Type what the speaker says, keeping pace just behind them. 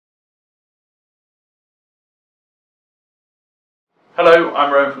Hello,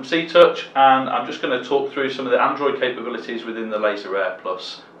 I'm Rowan from CTOUCH and I'm just going to talk through some of the Android capabilities within the Laser Air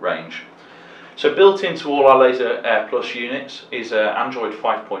Plus range. So built into all our Laser Air Plus units is an Android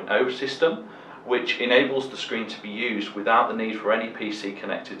 5.0 system which enables the screen to be used without the need for any PC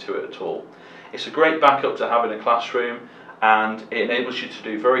connected to it at all. It's a great backup to have in a classroom and it enables you to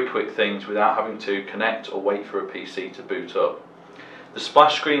do very quick things without having to connect or wait for a PC to boot up. The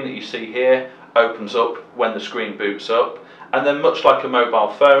splash screen that you see here opens up when the screen boots up, and then much like a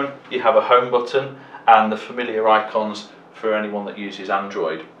mobile phone you have a home button and the familiar icons for anyone that uses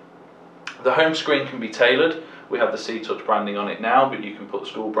Android. The home screen can be tailored. We have the CTOUCH branding on it now, but you can put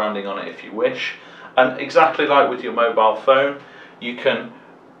school branding on it if you wish, and exactly like with your mobile phone you can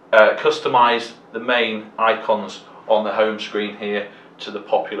customize the main icons on the home screen here to the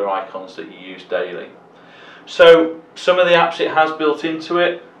popular icons that you use daily. So some of the apps it has built into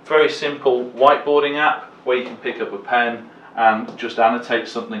it: very simple whiteboarding app where you can pick up a pen and just annotate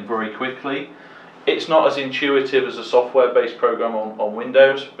something very quickly. It's not as intuitive as a software-based program on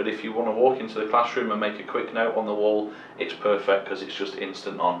Windows, but if you want to walk into the classroom and make a quick note on the wall, it's perfect because it's just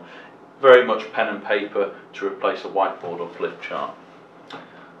instant on. Very much pen and paper to replace a whiteboard or flip chart.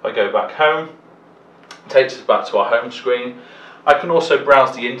 If I go back home, it takes us back to our home screen. I can also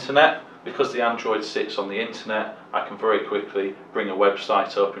browse the internet. Because the Android sits on the internet, I can very quickly bring a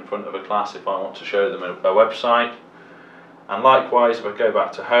website up in front of a class if I want to show them a website. And likewise, if I go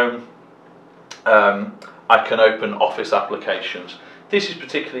back to home, I can open Office applications. This is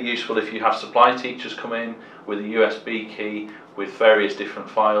particularly useful if you have supply teachers come in with a USB key with various different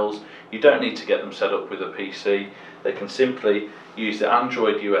files. You don't need to get them set up with a PC. They can simply use the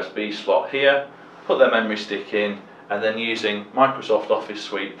Android USB slot here, put their memory stick in, and then using Microsoft Office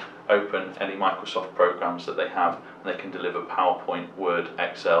Suite open any Microsoft programs that they have, and they can deliver PowerPoint, Word,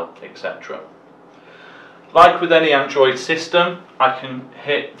 Excel, etc. Like with any Android system, I can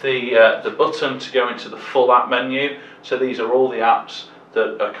hit the button to go into the full app menu. So these are all the apps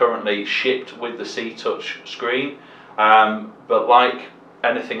that are currently shipped with the CTOUCH screen, but like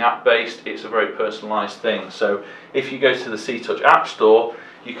anything app-based, it's a very personalised thing. So if you go to the CTOUCH App Store,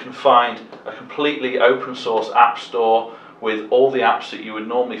 you can find a completely open source app store with all the apps that you would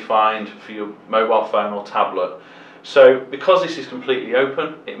normally find for your mobile phone or tablet. So because this is completely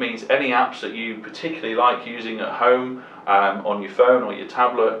open, it means any apps that you particularly like using at home, on your phone or your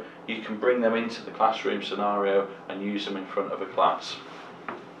tablet, you can bring them into the classroom scenario and use them in front of a class.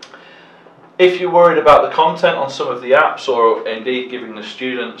 If you're worried about the content on some of the apps, or indeed giving the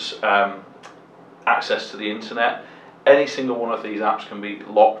students access to the internet, any single one of these apps can be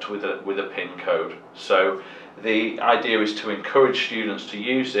locked with a PIN code. So the idea is to encourage students to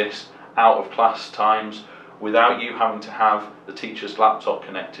use this out of class times without you having to have the teacher's laptop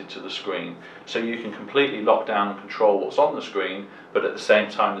connected to the screen. So you can completely lock down and control what's on the screen, but at the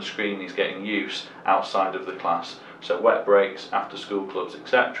same time the screen is getting use outside of the class. So wet breaks, after school clubs,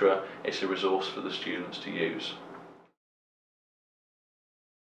 etc., it's a resource for the students to use.